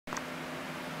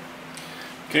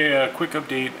Okay, a quick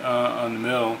update on the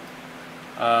mill.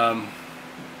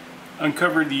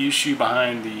 Uncovered the issue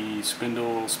behind the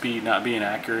spindle speed not being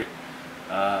accurate.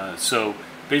 So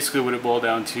basically what it boiled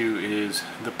down to is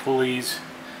the pulleys,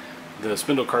 the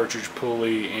spindle cartridge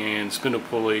pulley and spindle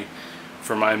pulley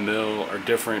for my mill are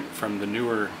different from the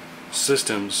newer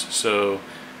systems. So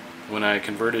when I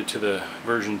converted to the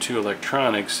version 2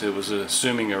 electronics, it was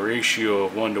assuming a ratio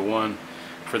of 1:1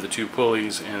 for the two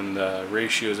pulleys, and the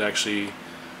ratio is actually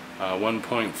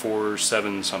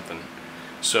 1.47 something.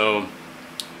 So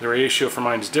the ratio for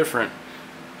mine is different,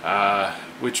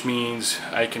 which means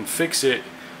I can fix it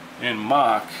in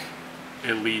mock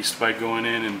at least by going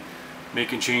in and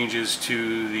making changes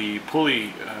to the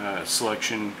pulley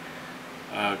selection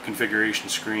configuration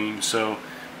screen. So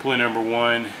pulley number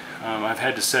 1, I've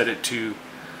had to set it to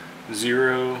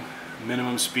 0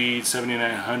 minimum speed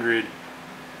 7900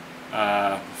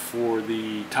 for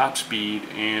the top speed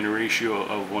and a ratio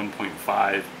of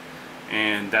 1.5,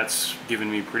 and that's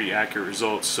given me pretty accurate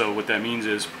results. So what that means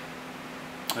is,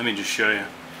 let me just show you.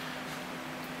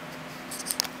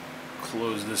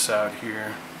 Close this out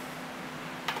here,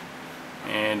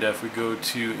 and if we go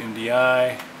to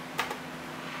MDI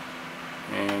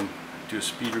and do a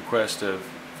speed request of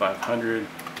 500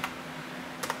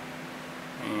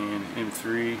 and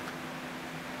M3,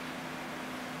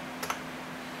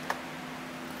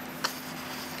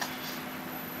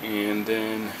 and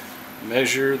then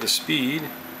measure the speed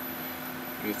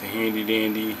with the handy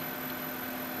dandy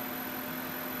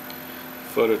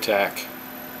PhotoTac.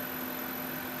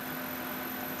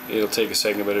 It'll take a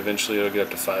second, but eventually it'll get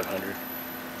up to 500.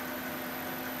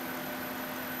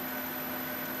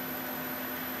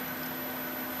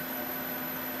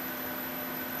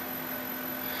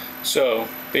 So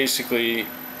basically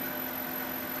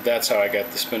that's how I got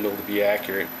the spindle to be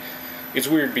accurate. It's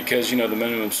weird because, you know, the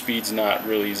minimum speed's not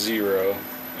really 0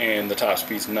 and the top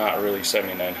speed's not really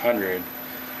 7900,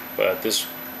 but this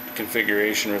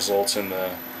configuration results in the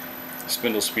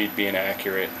spindle speed being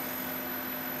accurate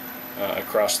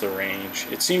across the range.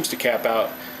 It seems to cap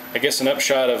out. I guess an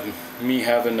upshot of me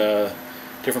having a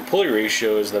different pulley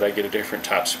ratio is that I get a different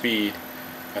top speed.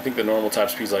 I think the normal top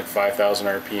speed is like 5,000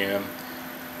 RPM.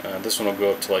 This one will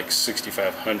go up to like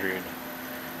 6,500.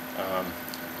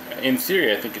 In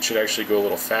theory, I think it should actually go a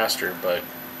little faster, but it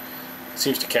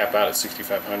seems to cap out at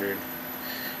 6,500.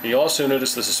 You also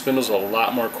notice the spindle's a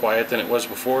lot more quiet than it was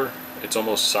before. It's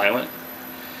almost silent.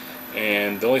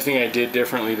 And the only thing I did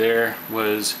differently there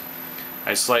was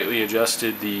I slightly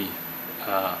adjusted the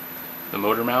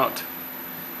motor mount.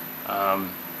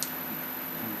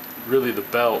 Really the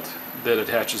belt that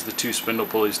attaches the two spindle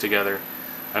pulleys together.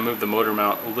 I moved the motor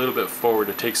mount a little bit forward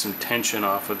to take some tension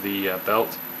off of the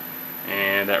belt,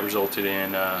 and that resulted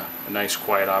in a nice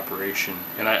quiet operation.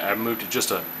 And I moved it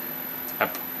just I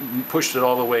pushed it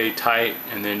all the way tight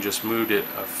and then just moved it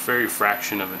a very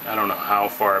fraction of it. I don't know how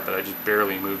far, but I just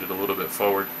barely moved it a little bit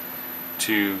forward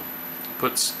to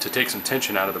take some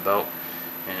tension out of the belt,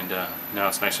 and now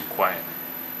it's nice and quiet.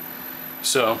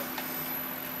 So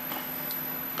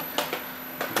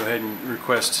go ahead and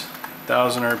request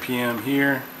 1000 RPM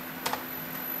here,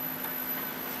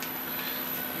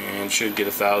 and should get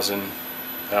 1,000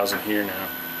 here now.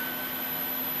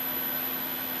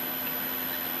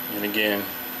 And again,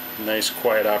 nice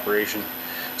quiet operation.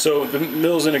 So the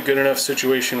mill's in a good enough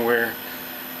situation where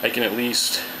I can at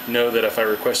least know that if I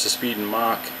request a speed in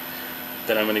Mach,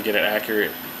 then I'm going to get an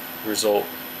accurate result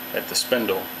at the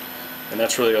spindle, and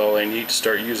that's really all I need to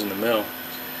start using the mill.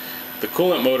 The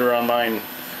coolant motor on mine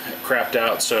crapped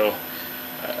out, so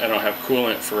I don't have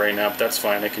coolant for right now, but that's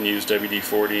fine. I can use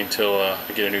WD-40 until I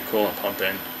get a new coolant pump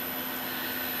in.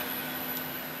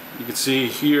 You can see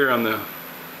here on the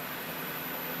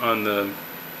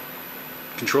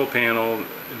control panel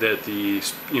that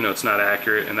it's not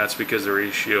accurate, and that's because the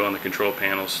ratio on the control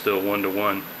panel is still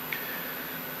 1:1.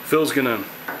 Phil's gonna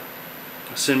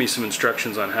send me some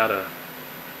instructions on how to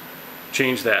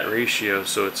change that ratio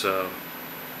so it's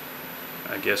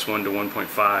I guess 1 to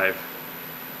 1.5,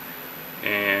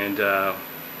 and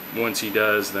once he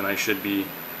does, then I should be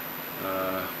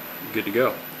good to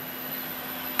go.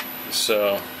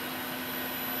 So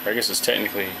I guess it's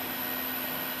technically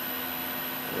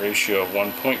a ratio of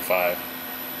 1.5,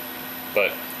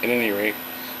 but at any rate,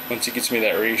 once he gets me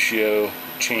that ratio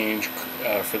change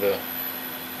for the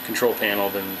control panel,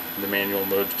 then the manual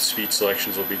mode speed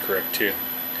selections will be correct too.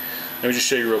 Let me just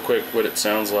show you real quick what it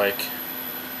sounds like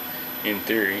in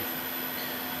theory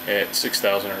at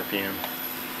 6,000 RPM.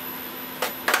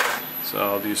 So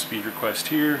I'll do speed request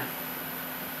here,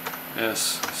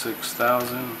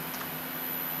 S6000.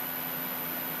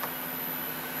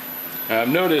 Now I've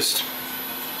noticed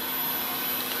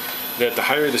that the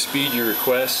higher the speed you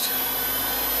request,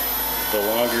 the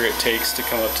longer it takes to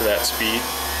come up to that speed.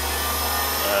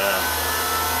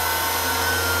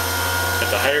 At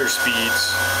the higher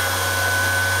speeds,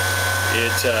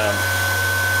 it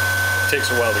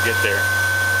takes a while to get there,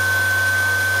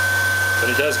 but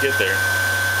it does get there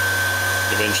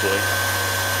eventually.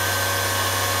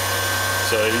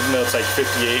 So even though it's like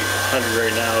 5,800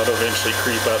 right now, it'll eventually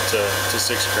creep up to $6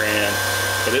 grand.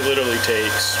 But it literally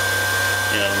takes,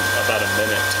 you know, about a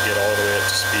minute to get all the way up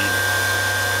to speed.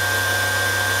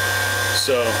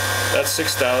 So that's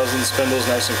 6,000 spindles,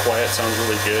 nice and quiet, sounds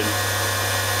really good.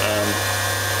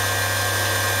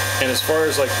 And as far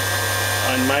as like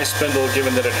on my spindle,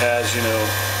 given that it has, you know,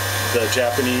 the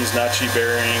Japanese Nachi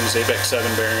bearings, ABEX 7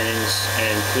 bearings,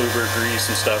 and Kluber grease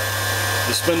and stuff,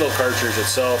 the spindle cartridge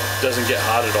itself doesn't get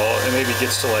hot at all. It maybe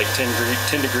gets to like 10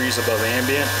 degrees above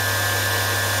ambient.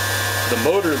 The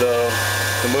motor though,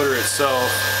 the motor itself,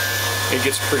 it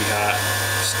gets pretty hot.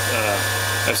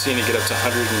 I've seen it get up to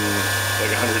 130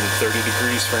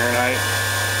 degrees Fahrenheit,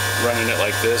 running it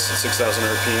like this at 6,000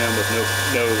 RPM with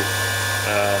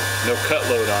no cut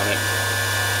load on it.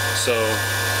 So,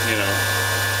 you know,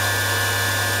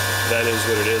 that is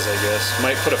what it is, I guess.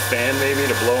 Might put a fan maybe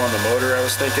to blow on the motor, I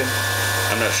was thinking.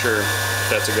 I'm not sure if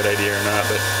that's a good idea or not,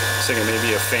 but I was thinking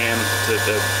maybe a fan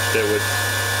that would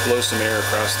blow some air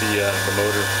across the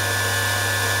motor.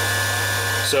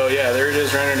 So yeah, there it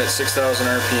is running at 6,000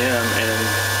 RPM, and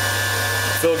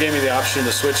Phil gave me the option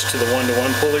to switch to the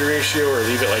 1-to-1 pulley ratio or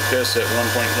leave it like this at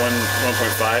 1.1,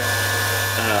 1.5.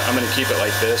 I'm going to keep it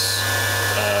like this,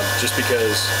 just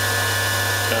because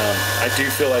I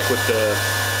do feel like with the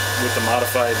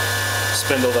modified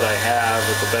spindle that I have,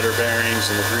 with the better bearings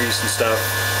and the grease and stuff,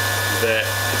 that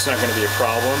it's not going to be a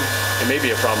problem. It may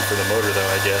be a problem for the motor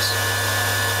though, I guess,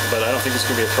 but I don't think it's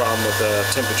going to be a problem with the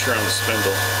temperature on the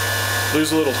spindle.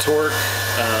 Lose a little torque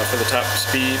for the top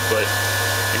speed, but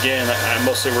again, I'm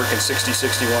mostly working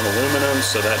 60-61 aluminum,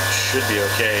 so that should be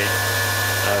okay.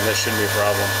 That shouldn't be a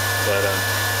problem. But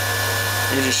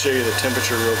let me just show you the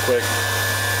temperature real quick.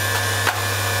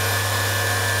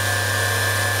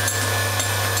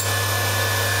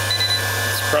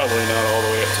 Probably not all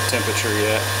the way up to temperature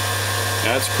yet.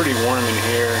 Now it's pretty warm in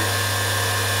here.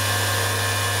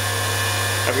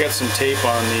 I've got some tape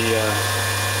on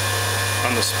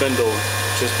the spindle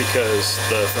just because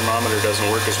the thermometer doesn't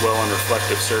work as well on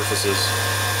reflective surfaces.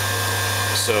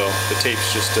 So the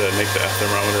tape's just to make the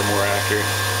thermometer more accurate.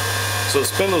 So the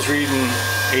spindle's reading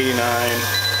 89.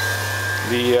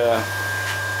 The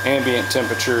ambient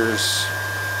temperature's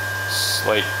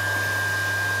like,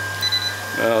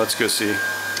 well, let's go see.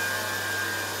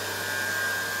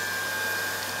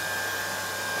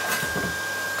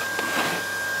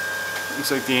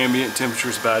 Looks like the ambient temperature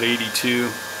is about 82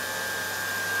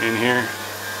 in here.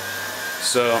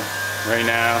 So right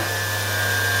now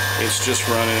it's just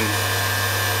running,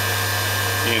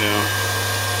 you know,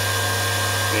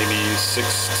 maybe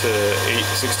 6 to 8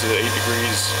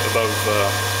 degrees above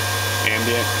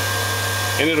ambient.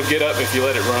 And it'll get up, if you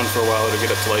let it run for a while, it'll get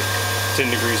up to like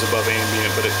 10 degrees above ambient,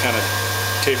 but it kind of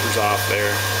tapers off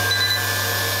there.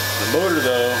 The motor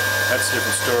though, that's a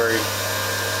different story.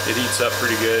 It heats up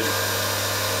pretty good.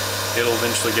 It'll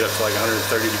eventually get up to like 130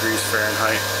 degrees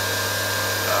Fahrenheit.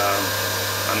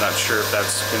 I'm not sure if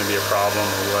that's going to be a problem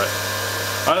or what.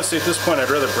 Honestly, at this point, I'd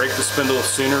rather break the spindle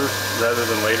sooner rather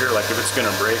than later. Like if it's going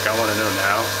to break, I want to know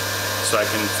now, so I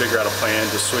can figure out a plan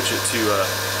to switch it to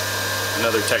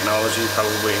another technology,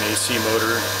 probably an AC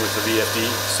motor with the VFD.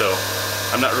 So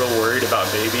I'm not real worried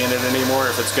about babying it anymore.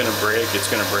 If it's going to break,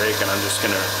 it's going to break, and I'm just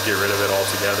going to get rid of it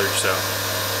altogether. So,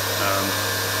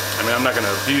 I mean, I'm not going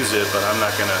to abuse it, but I'm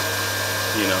not going to,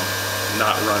 you know,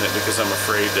 not run it because I'm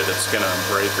afraid that it's going to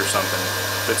break or something.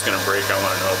 If it's going to break, I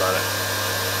want to know about it.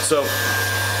 So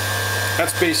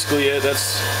that's basically it.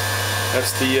 That's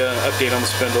the update on the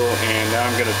spindle, and now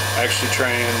I'm going to actually try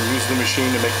and use the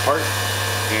machine to make a part,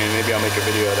 and maybe I'll make a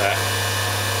video of that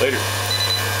later.